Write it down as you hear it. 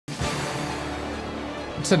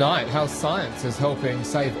Tonight, how science is helping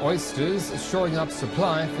save oysters, shoring up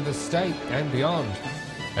supply for the state and beyond.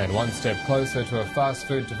 And one step closer to a fast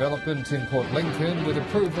food development in Port Lincoln with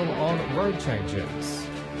approval on road changes.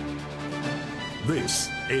 This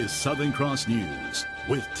is Southern Cross News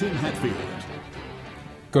with Tim Hatfield.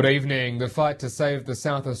 Good evening. The fight to save the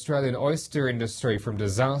South Australian oyster industry from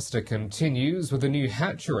disaster continues with a new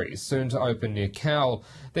hatchery soon to open near Cowell.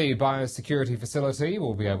 The biosecurity facility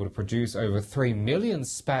will be able to produce over 3 million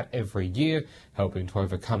spat every year, helping to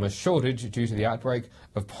overcome a shortage due to the outbreak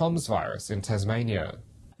of POMS virus in Tasmania.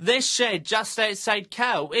 This shed just outside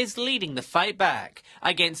Cowell is leading the fight back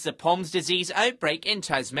against the POMS disease outbreak in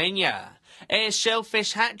Tasmania. Ayers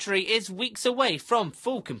Shellfish Hatchery is weeks away from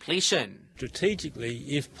full completion. Strategically,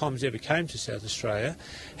 if POMS ever came to South Australia,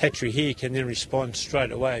 hatchery here can then respond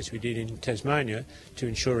straight away, as we did in Tasmania, to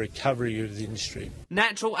ensure recovery of the industry.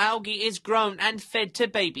 Natural algae is grown and fed to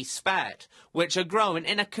baby spat, which are grown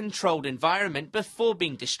in a controlled environment before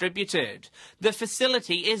being distributed. The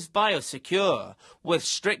facility is biosecure, with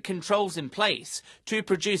strict controls in place to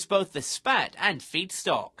produce both the spat and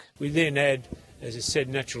feedstock. We then add, as I said,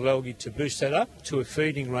 natural algae to boost that up to a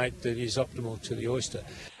feeding rate that is optimal to the oyster.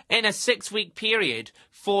 In a 6-week period,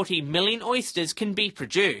 40 million oysters can be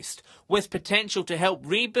produced, with potential to help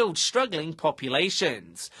rebuild struggling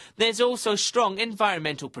populations. There's also strong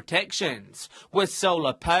environmental protections, with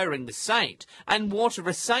solar powering the site and water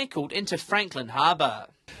recycled into Franklin Harbour.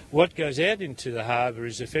 What goes out into the harbour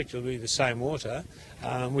is effectively the same water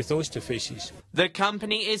with oyster faeces. The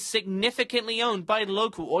company is significantly owned by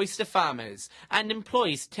local oyster farmers and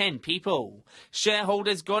employs 10 people.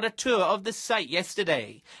 Shareholders got a tour of the site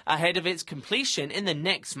yesterday, ahead of its completion in the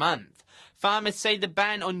next month. Farmers say the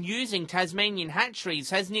ban on using Tasmanian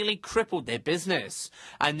hatcheries has nearly crippled their business,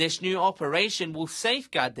 and this new operation will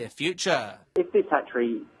safeguard their future. If this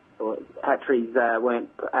hatcheries weren't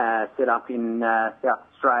set up in South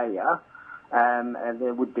Australia,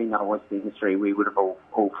 there would be no oyster industry. We would have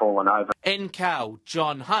all fallen over. In Cowell,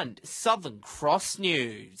 John Hunt, Southern Cross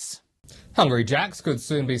News. Hungry Jacks could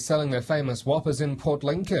soon be selling their famous Whoppers in Port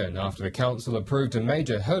Lincoln after the council approved a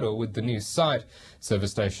major hurdle with the new site.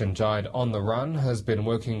 Service station giant On The Run has been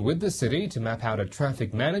working with the city to map out a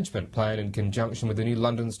traffic management plan in conjunction with the new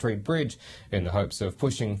London Street Bridge in the hopes of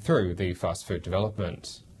pushing through the fast food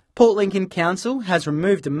development. Port Lincoln Council has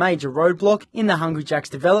removed a major roadblock in the Hungry Jacks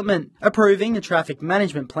development, approving a traffic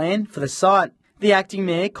management plan for the site. The acting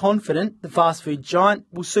mayor confident the fast food giant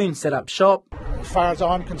will soon set up shop. As far as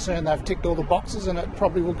I'm concerned, they've ticked all the boxes and it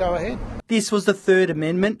probably will go ahead. This was the third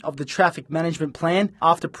amendment of the traffic management plan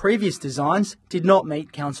after previous designs did not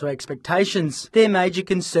meet council expectations. Their major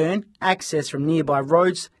concern, access from nearby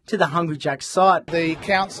roads to the Hungry Jacks site. The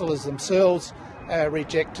councillors themselves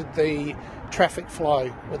rejected the traffic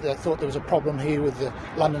flow. They thought there was a problem here with the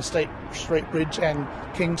London Street Bridge and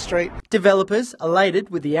King Street. Developers elated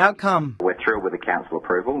with the outcome. We're thrilled with the council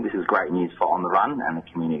approval. This is great news for On The Run and the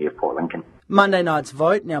community of Port Lincoln. Monday night's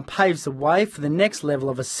vote now paves the way for the next level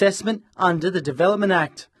of assessment under the Development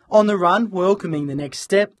Act. On The Run welcoming the next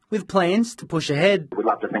step with plans to push ahead. We'd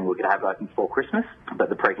love to think we could have it open before Christmas, but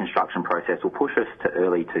the pre-construction process will push us to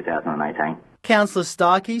early 2018. Councillor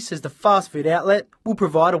Starkey says the fast food outlet will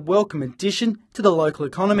provide a welcome addition to the local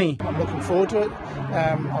economy. I'm looking forward to it.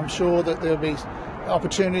 I'm sure that there'll be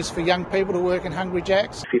opportunities for young people to work in Hungry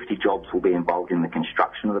Jacks. 50 jobs will be involved in the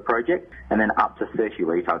construction of the project, and then up to 30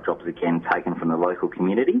 retail jobs again taken from the local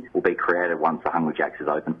community will be created once the Hungry Jacks is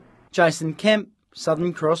open. Jason Kemp,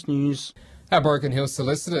 Southern Cross News. Our Broken Hill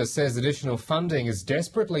solicitor says additional funding is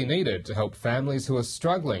desperately needed to help families who are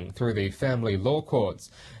struggling through the family law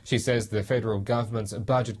courts. She says the federal government's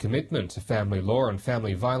budget commitment to family law and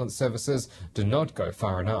family violence services do not go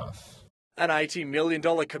far enough. An $80 million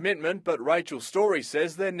commitment, but Rachel Story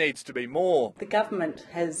says there needs to be more. The government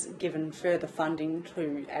has given further funding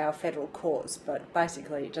to our federal courts, but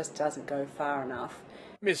basically it just doesn't go far enough.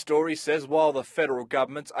 Ms Story says while the federal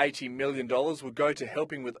government's $80 million will go to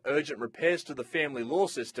helping with urgent repairs to the family law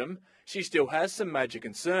system, she still has some major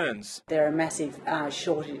concerns. There are massive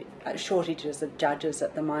shortages of judges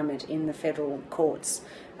at the moment in the federal courts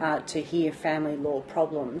to hear family law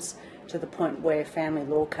problems, to the point where family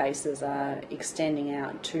law cases are extending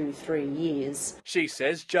out 2-3 years. She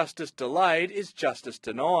says justice delayed is justice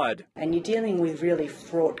denied. And you're dealing with really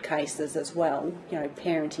fraught cases as well,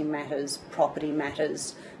 parenting matters, property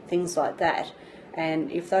matters, things like that.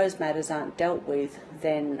 And if those matters aren't dealt with,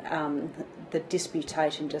 then the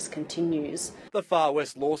disputation just continues. The Far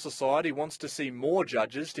West Law Society wants to see more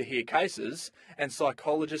judges to hear cases and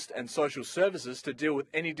psychologists and social services to deal with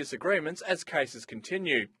any disagreements as cases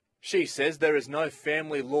continue. She says there is no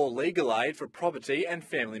family law legal aid for property and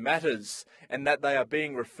family matters, and that they are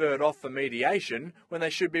being referred off for mediation when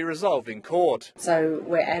they should be resolved in court. So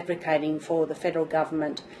we're advocating for the federal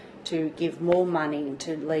government to give more money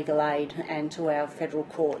to legal aid and to our federal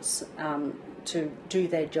courts to do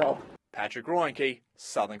their job. Patrick Roinke,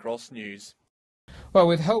 Southern Cross News. Well,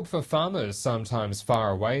 with help for farmers sometimes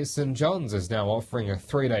far away, St John's is now offering a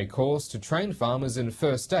 3-day course to train farmers in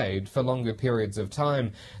first aid for longer periods of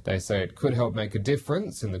time. They say it could help make a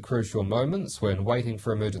difference in the crucial moments when waiting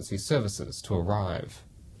for emergency services to arrive.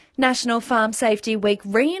 National Farm Safety Week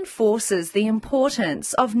reinforces the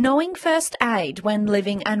importance of knowing first aid when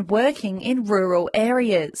living and working in rural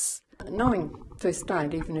areas. Knowing first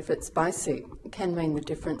aid, even if it's basic, can mean the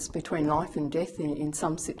difference between life and death in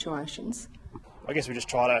some situations. I guess we just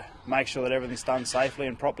try to make sure that everything's done safely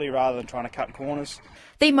and properly rather than trying to cut corners.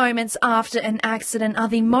 The moments after an accident are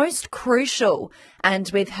the most crucial, and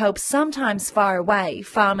with help sometimes far away,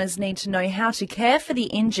 farmers need to know how to care for the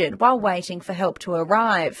injured while waiting for help to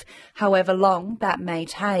arrive, however long that may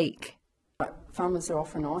take. Farmers are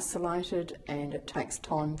often isolated and it takes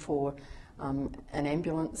time for an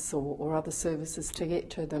ambulance or other services to get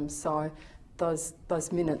to them, so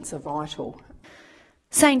those minutes are vital.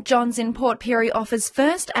 St John's in Port Pirie offers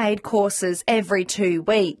first aid courses every 2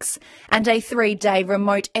 weeks, and a 3-day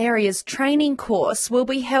remote areas training course will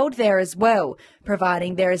be held there as well,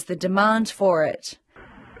 providing there is the demand for it.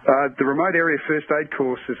 The remote area first aid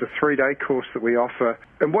course is a 3-day course that we offer,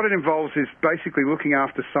 and what it involves is basically looking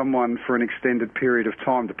after someone for an extended period of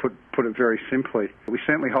time, to put it very simply. We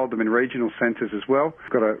certainly hold them in regional centres as well.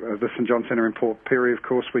 We've got the St John Centre in Port Pirie, of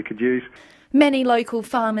course, we could use. Many local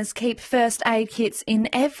farmers keep first aid kits in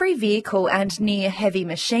every vehicle and near heavy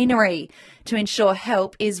machinery to ensure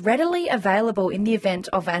help is readily available in the event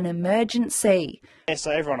of an emergency. Yeah,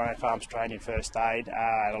 so everyone on our farm's trained in first aid, and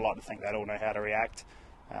I like to think they all know how to react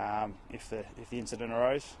if the incident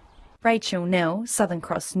arose. Rachel Nell, Southern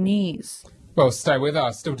Cross News. Well, stay with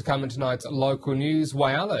us. Still to come in tonight's local news,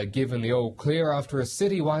 Whyalla given the all clear after a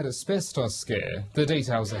citywide asbestos scare. The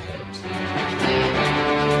details ahead.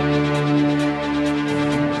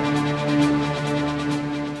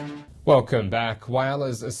 Welcome back.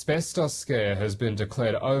 Whyalla's asbestos scare has been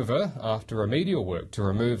declared over after remedial work to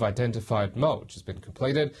remove identified mulch has been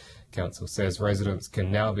completed. Council says residents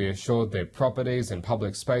can now be assured their properties and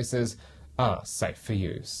public spaces are safe for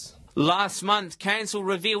use. Last month, Council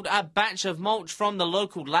revealed a batch of mulch from the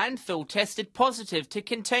local landfill tested positive to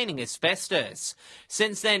containing asbestos.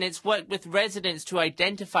 Since then, it's worked with residents to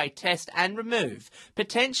identify, test and remove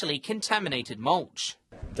potentially contaminated mulch.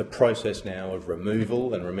 The process now of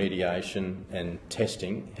removal and remediation and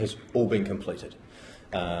testing has all been completed.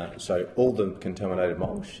 So all the contaminated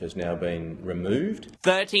mulch has now been removed.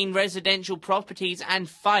 13 residential properties and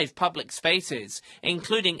 5 public spaces,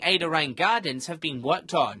 including Ada Rain Gardens, have been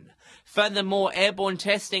worked on. Furthermore, airborne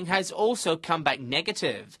testing has also come back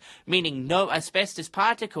negative, meaning no asbestos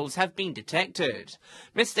particles have been detected.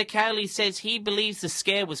 Mr. Cowley says he believes the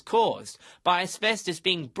scare was caused by asbestos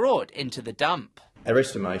being brought into the dump. Our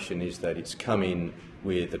estimation is that it's come in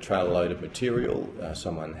with a trailer load of material.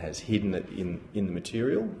 Someone has hidden it in the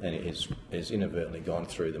material and it has inadvertently gone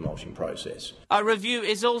through the mulching process. A review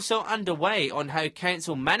is also underway on how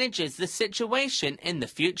Council manages the situation in the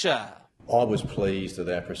future. I was pleased that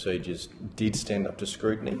our procedures did stand up to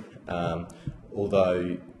scrutiny,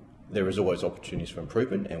 although there is always opportunities for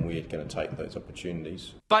improvement and we're going to take those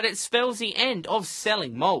opportunities. But it spells the end of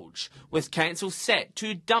selling mulch, with Council set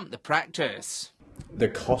to dump the practice. The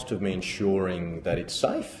cost of me ensuring that it's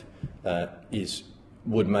safe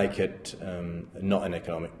would make it not an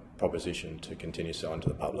economic proposition to continue selling to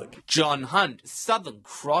the public. John Hunt, Southern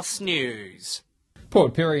Cross News.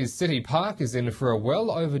 Port Pirie's City Park is in for a well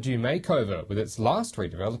overdue makeover with its last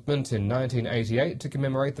redevelopment in 1988 to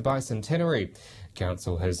commemorate the bicentenary.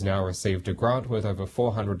 Council has now received a grant worth over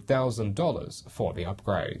 $400,000 for the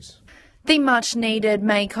upgrade. The much-needed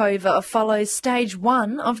makeover follows stage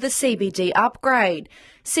 1 of the CBD upgrade.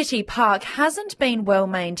 City Park hasn't been well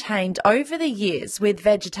maintained over the years, with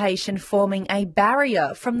vegetation forming a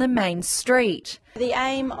barrier from the main street. The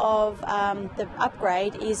aim of the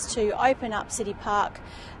upgrade is to open up City Park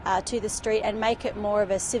to the street and make it more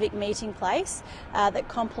of a civic meeting place that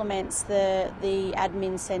complements the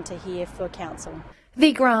admin centre here for Council.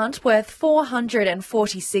 The grant, worth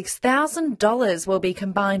 $446,000, will be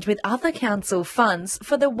combined with other council funds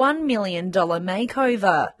for the $1 million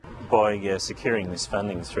makeover. By securing this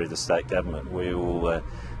funding through the state government, we will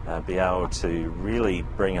be able to really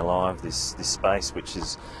bring alive this space, which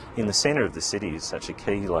is in the centre of the city, is such a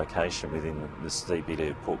key location within the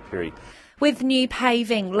CBD of Port Pirie. With new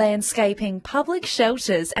paving, landscaping, public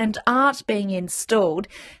shelters and art being installed,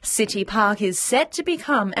 City Park is set to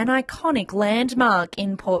become an iconic landmark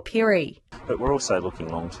in Port Pirie. But we're also looking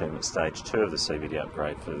long-term at stage 2 of the CBD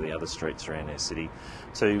upgrade for the other streets around our city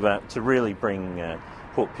to really bring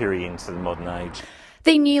Port Pirie into the modern age.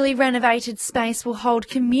 The newly renovated space will hold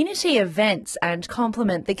community events and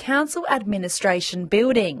complement the council administration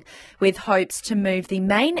building, with hopes to move the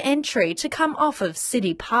main entry to come off of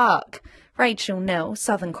City Park. Rachel Nell,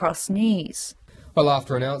 Southern Cross News. Well,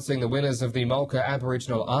 after announcing the winners of the Mulga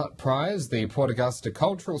Aboriginal Art Prize, the Port Augusta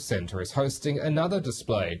Cultural Centre is hosting another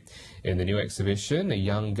display. In the new exhibition, a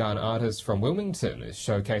young gun artist from Wilmington is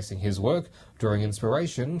showcasing his work, drawing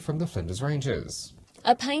inspiration from the Flinders Ranges.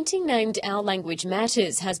 A painting named Our Language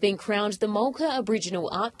Matters has been crowned the Mulga Aboriginal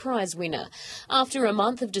Art Prize winner. After a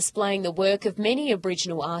month of displaying the work of many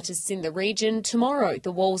Aboriginal artists in the region, tomorrow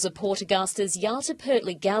the walls of Port Augusta's Yata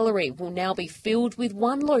Pertley Gallery will now be filled with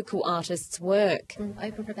one local artist's work. I'm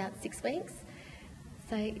open for about 6 weeks,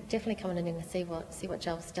 so definitely come in and see what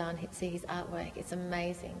Joel's done, see his artwork. It's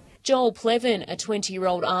amazing. Joel Plevin, a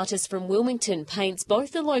 20-year-old artist from Wilmington, paints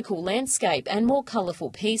both the local landscape and more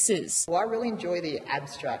colourful pieces. Well, I really enjoy the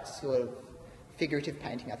abstract sort of figurative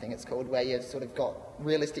painting, I think it's called, where you've sort of got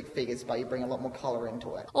realistic figures but you bring a lot more colour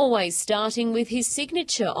into it. Always starting with his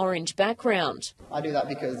signature orange background. I do that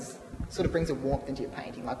because it sort of brings a warmth into your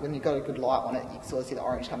painting. Like when you've got a good light on it, you sort of see the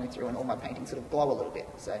orange coming through and all my paintings sort of glow a little bit.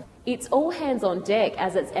 So it's all hands on deck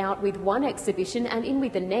as it's out with one exhibition and in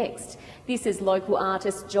with the next. This is local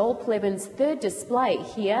artist Joel Plevin's third display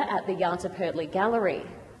here at the Yata Pertley Gallery.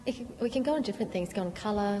 We can go on different things, go on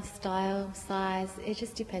colour, style, size. It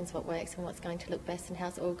just depends what works and what's going to look best and how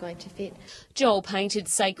it's all going to fit. Joel painted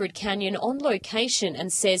Sacred Canyon on location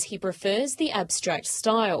and says he prefers the abstract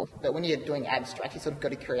style. But when you're doing abstract, you sort of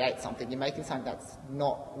got to create something. You're making something that's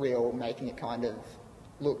not real, making it kind of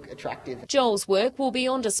look attractive. Joel's work will be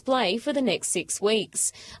on display for the next 6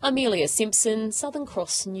 weeks. Amelia Simpson, Southern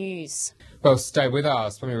Cross News. Well, stay with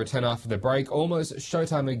us when we return after the break. Almost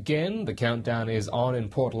showtime again. The countdown is on in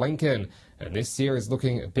Port Lincoln, and this year is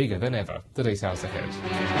looking bigger than ever. The details ahead.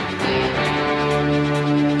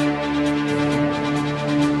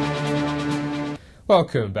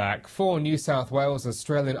 Welcome back. 4 New South Wales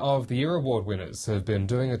Australian of the Year Award winners have been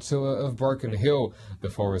doing a tour of Broken Hill. The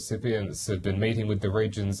 4 recipients have been meeting with the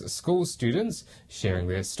region's school students, sharing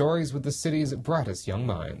their stories with the city's brightest young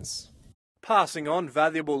minds. Passing on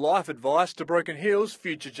valuable life advice to Broken Hill's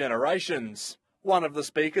future generations. One of the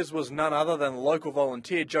speakers was none other than local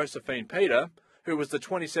volunteer Josephine Peter, who was the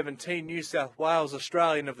 2017 New South Wales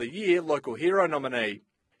Australian of the Year Local Hero nominee.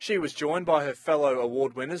 She was joined by her fellow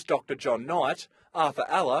award winners Dr John Knight, Arthur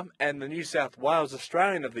Aller and the New South Wales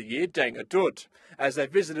Australian of the Year Deng Adut, as they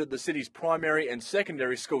visited the city's primary and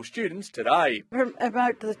secondary school students today.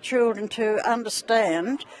 Promote the children to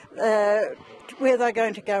understand where they're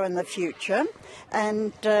going to go in the future,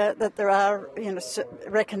 and that there are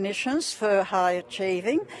recognitions for high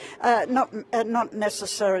achieving, not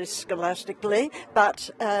necessarily scholastically, but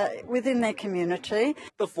within their community.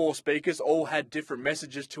 The 4 speakers all had different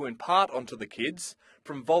messages to impart onto the kids,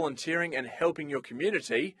 from volunteering and helping your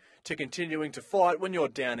community to continuing to fight when you're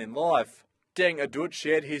down in life. Deng Adut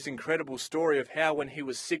shared his incredible story of how when he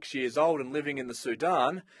was 6 years old and living in the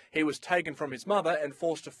Sudan, he was taken from his mother and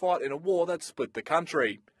forced to fight in a war that split the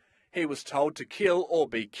country. He was told to kill or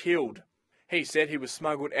be killed. He said he was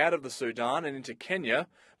smuggled out of the Sudan and into Kenya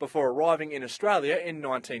before arriving in Australia in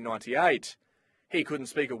 1998. He couldn't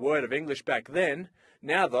speak a word of English back then.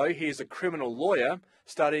 Now, though, he is a criminal lawyer,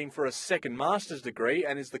 studying for a second master's degree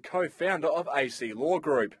and is the co-founder of AC Law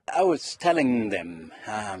Group. I was telling them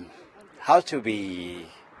how to be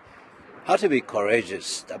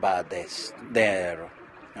courageous about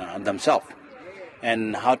themselves,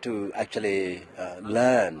 and how to actually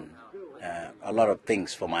learn a lot of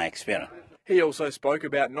things from my experience. He also spoke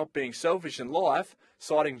about not being selfish in life,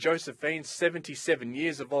 citing Josephine's 77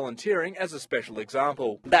 years of volunteering as a special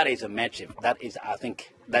example. That is a massive. I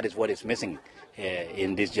think that is what is missing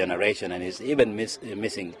in this generation, and is even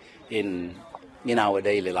missing in our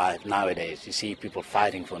daily life nowadays. You see people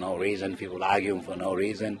fighting for no reason, people arguing for no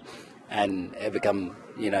reason, and it become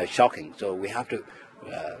shocking. So we have to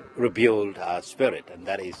rebuild our spirit, and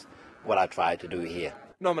that is what I try to do here.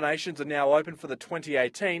 Nominations are now open for the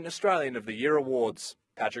 2018 Australian of the Year Awards.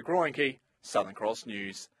 Patrick Roinke, Southern Cross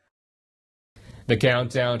News. The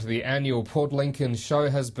countdown to the annual Port Lincoln show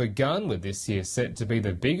has begun, with this year set to be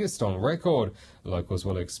the biggest on record. Locals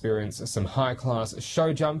will experience some high-class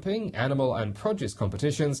show jumping, animal and produce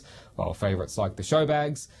competitions, while favourites like the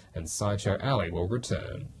Showbags and Sideshow Alley will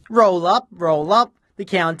return. Roll up, roll up. The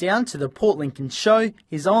countdown to the Port Lincoln Show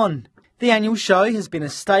is on. The annual show has been a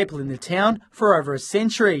staple in the town for over a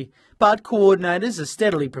century, but coordinators are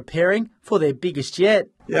steadily preparing for their biggest yet.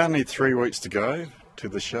 Yeah, only 3 weeks to go to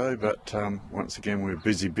the show, but once again we're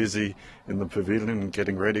busy in the pavilion and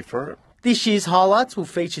getting ready for it. This year's highlights will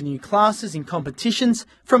feature new classes in competitions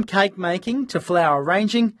from cake making to flower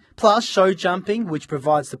arranging, plus show jumping, which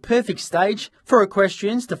provides the perfect stage for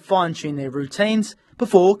equestrians to fine-tune their routines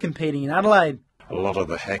before competing in Adelaide. A lot of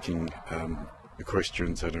the hacking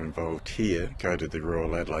equestrians that are involved here go to the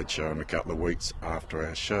Royal Adelaide Show in a couple of weeks after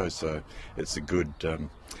our show, so it's a good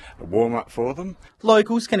warm-up for them.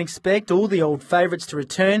 Locals can expect all the old favourites to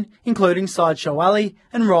return, including Sideshow Alley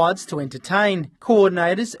and rides to entertain.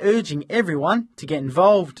 Coordinators urging everyone to get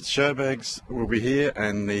involved. Showbags will be here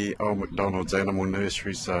and the Old McDonald's Animal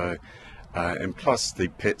Nursery, so and plus the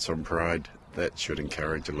Pets on Parade. That should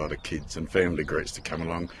encourage a lot of kids and family groups to come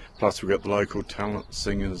along. Plus we've got the local talent,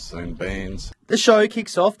 singers and bands. The show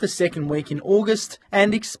kicks off the second week in August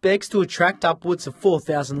and expects to attract upwards of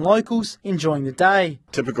 4,000 locals enjoying the day.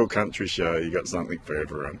 Typical country show, you got something for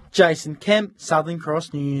everyone. Jason Kemp, Southern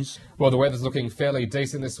Cross News. Well, the weather's looking fairly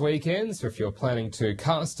decent this weekend, so if you're planning to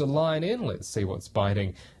cast a line in, let's see what's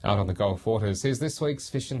biting out on the Gulf waters. Here's this week's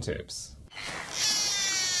Fish and Tips.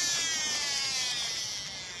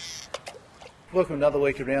 Welcome another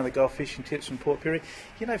week around the Gulf Fishing Tips from Port Pirie.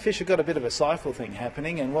 You know, fish have got a bit of a cycle thing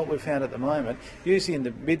happening, and what we've found at the moment, usually in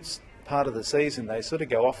the mid part of the season, they sort of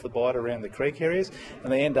go off the bite around the creek areas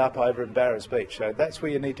and they end up over at Barras Beach. So that's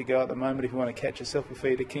where you need to go at the moment if you want to catch yourself a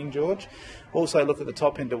feed at King George. Also look at the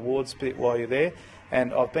top end of Wards bit while you're there.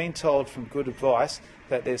 And I've been told from good advice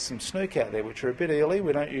that there's some snook out there which are a bit early.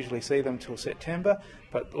 We don't usually see them till September,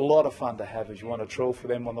 but a lot of fun to have if you want to trawl for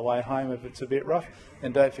them on the way home if it's a bit rough.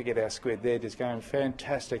 And don't forget our squid, they're just going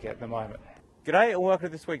fantastic at the moment. G'day and welcome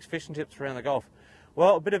to this week's Fishing Tips around the Gulf.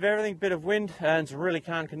 Well, a bit of everything, bit of wind and some really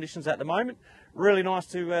calm conditions at the moment. Really nice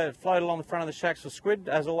to float along the front of the shacks for squid,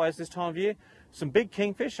 as always this time of year. Some big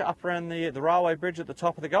kingfish up around the railway bridge at the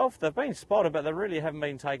top of the Gulf. They've been spotted, but they really haven't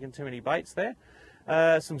been taking too many baits there.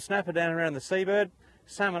 Some snapper down around the Seabird,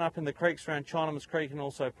 salmon up in the creeks around Chinaman's Creek and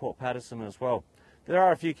also Port Patterson as well. There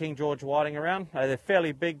are a few King George whiting around. They're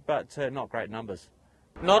fairly big, but not great numbers.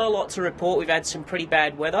 Not a lot to report. We've had some pretty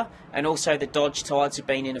bad weather and also the dodge tides have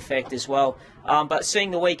been in effect as well. But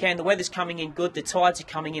seeing the weekend, the weather's coming in good, the tides are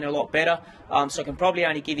coming in a lot better, so I can probably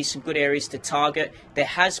only give you some good areas to target. There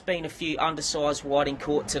has been a few undersized whiting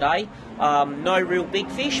caught today. No real big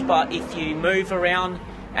fish, but if you move around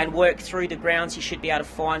and work through the grounds, you should be able to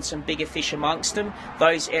find some bigger fish amongst them.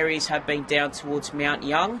 Those areas have been down towards Mount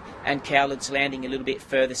Young and Cowlard's Landing a little bit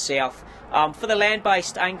further south. For the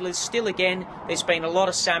land-based anglers, still again, there's been a lot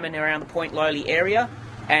of salmon around the Point Lowly area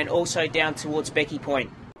and also down towards Becky Point.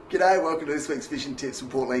 G'day, welcome to this week's Fishing Tips from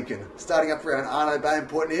Port Lincoln. Starting up around Arno Bay and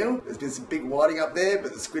Port Neal, there's been some big whiting up there,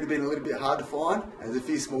 but the squid have been a little bit hard to find. There's a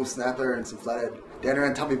few small snapper and some flathead. Down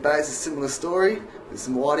around Tumby Bay, it's a similar story. There's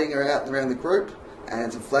some whiting out around the group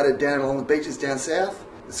and some flathead down along the beaches down south.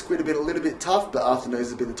 The squid have been a little bit tough, but afternoons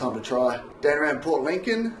have been the time to try. Down around Port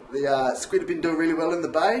Lincoln, the squid have been doing really well in the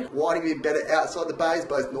bay. Whiting been better outside the bays,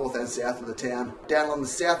 both north and south of the town. Down along the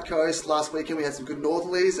south coast, last weekend we had some good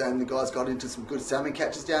northerlies and the guys got into some good salmon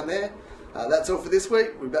catches down there. That's all for this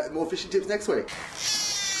week. We'll be back with more fishing tips next week.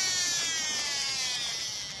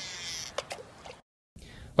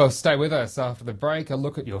 Well, stay with us after the break. A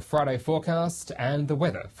look at your Friday forecast and the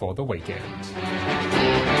weather for the weekend.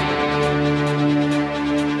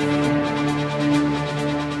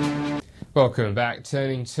 Welcome back.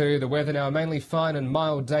 Turning to the weather now, mainly fine and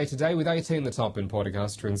mild day today with 18 the top in Port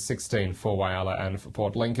Augusta and 16 for Whyalla and for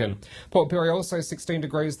Port Lincoln. Port Pirie also 16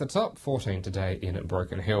 degrees the top, 14 today in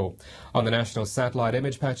Broken Hill. On the national satellite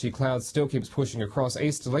image, patchy clouds still keeps pushing across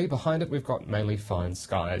easterly. Behind it we've got mainly fine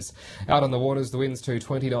skies. Out on the waters, the winds to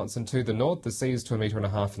 20 knots and to the north, the seas to 1.5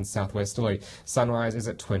 metres and southwesterly. Sunrise is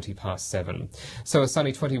at 7:20. So a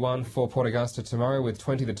sunny 21 for Port Augusta tomorrow with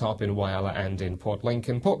 20 the top in Whyalla and in Port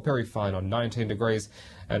Lincoln. Port Pirie fine on 19 degrees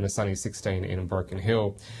and a sunny 16 in Broken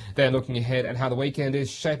Hill. Then looking ahead at how the weekend is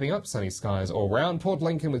shaping up, sunny skies all round. Port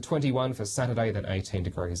Lincoln with 21 for Saturday, then 18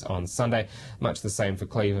 degrees on Sunday. Much the same for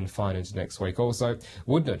Cleveland, fine into next week also.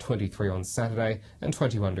 Woodner 23 on Saturday and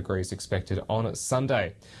 21 degrees expected on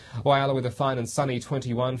Sunday. Whyalla with a fine and sunny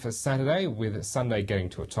 21 for Saturday, with Sunday getting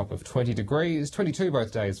to a top of 20 degrees. 22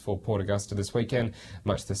 both days for Port Augusta this weekend,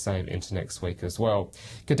 much the same into next week as well.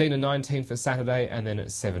 Kadina 19 for Saturday and then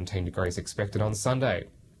 17 degrees expected on Sunday.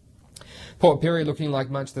 Port Pirie looking like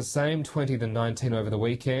much the same, 20 then 19 over the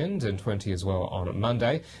weekend and 20 as well on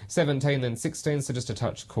Monday. 17 then 16, so just a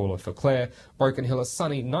touch cooler for Clare. Broken Hill is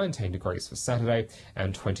sunny, 19 degrees for Saturday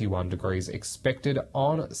and 21 degrees expected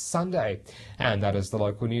on Sunday. And that is the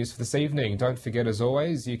local news for this evening. Don't forget, as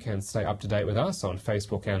always, you can stay up to date with us on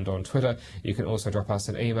Facebook and on Twitter. You can also drop us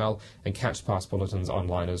an email and catch past bulletins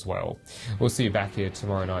online as well. We'll see you back here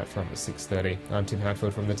tomorrow night from 6:30. I'm Tim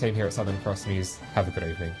Hadfield from the team here at Southern Cross News. Have a good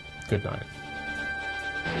evening. Good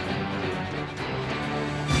night.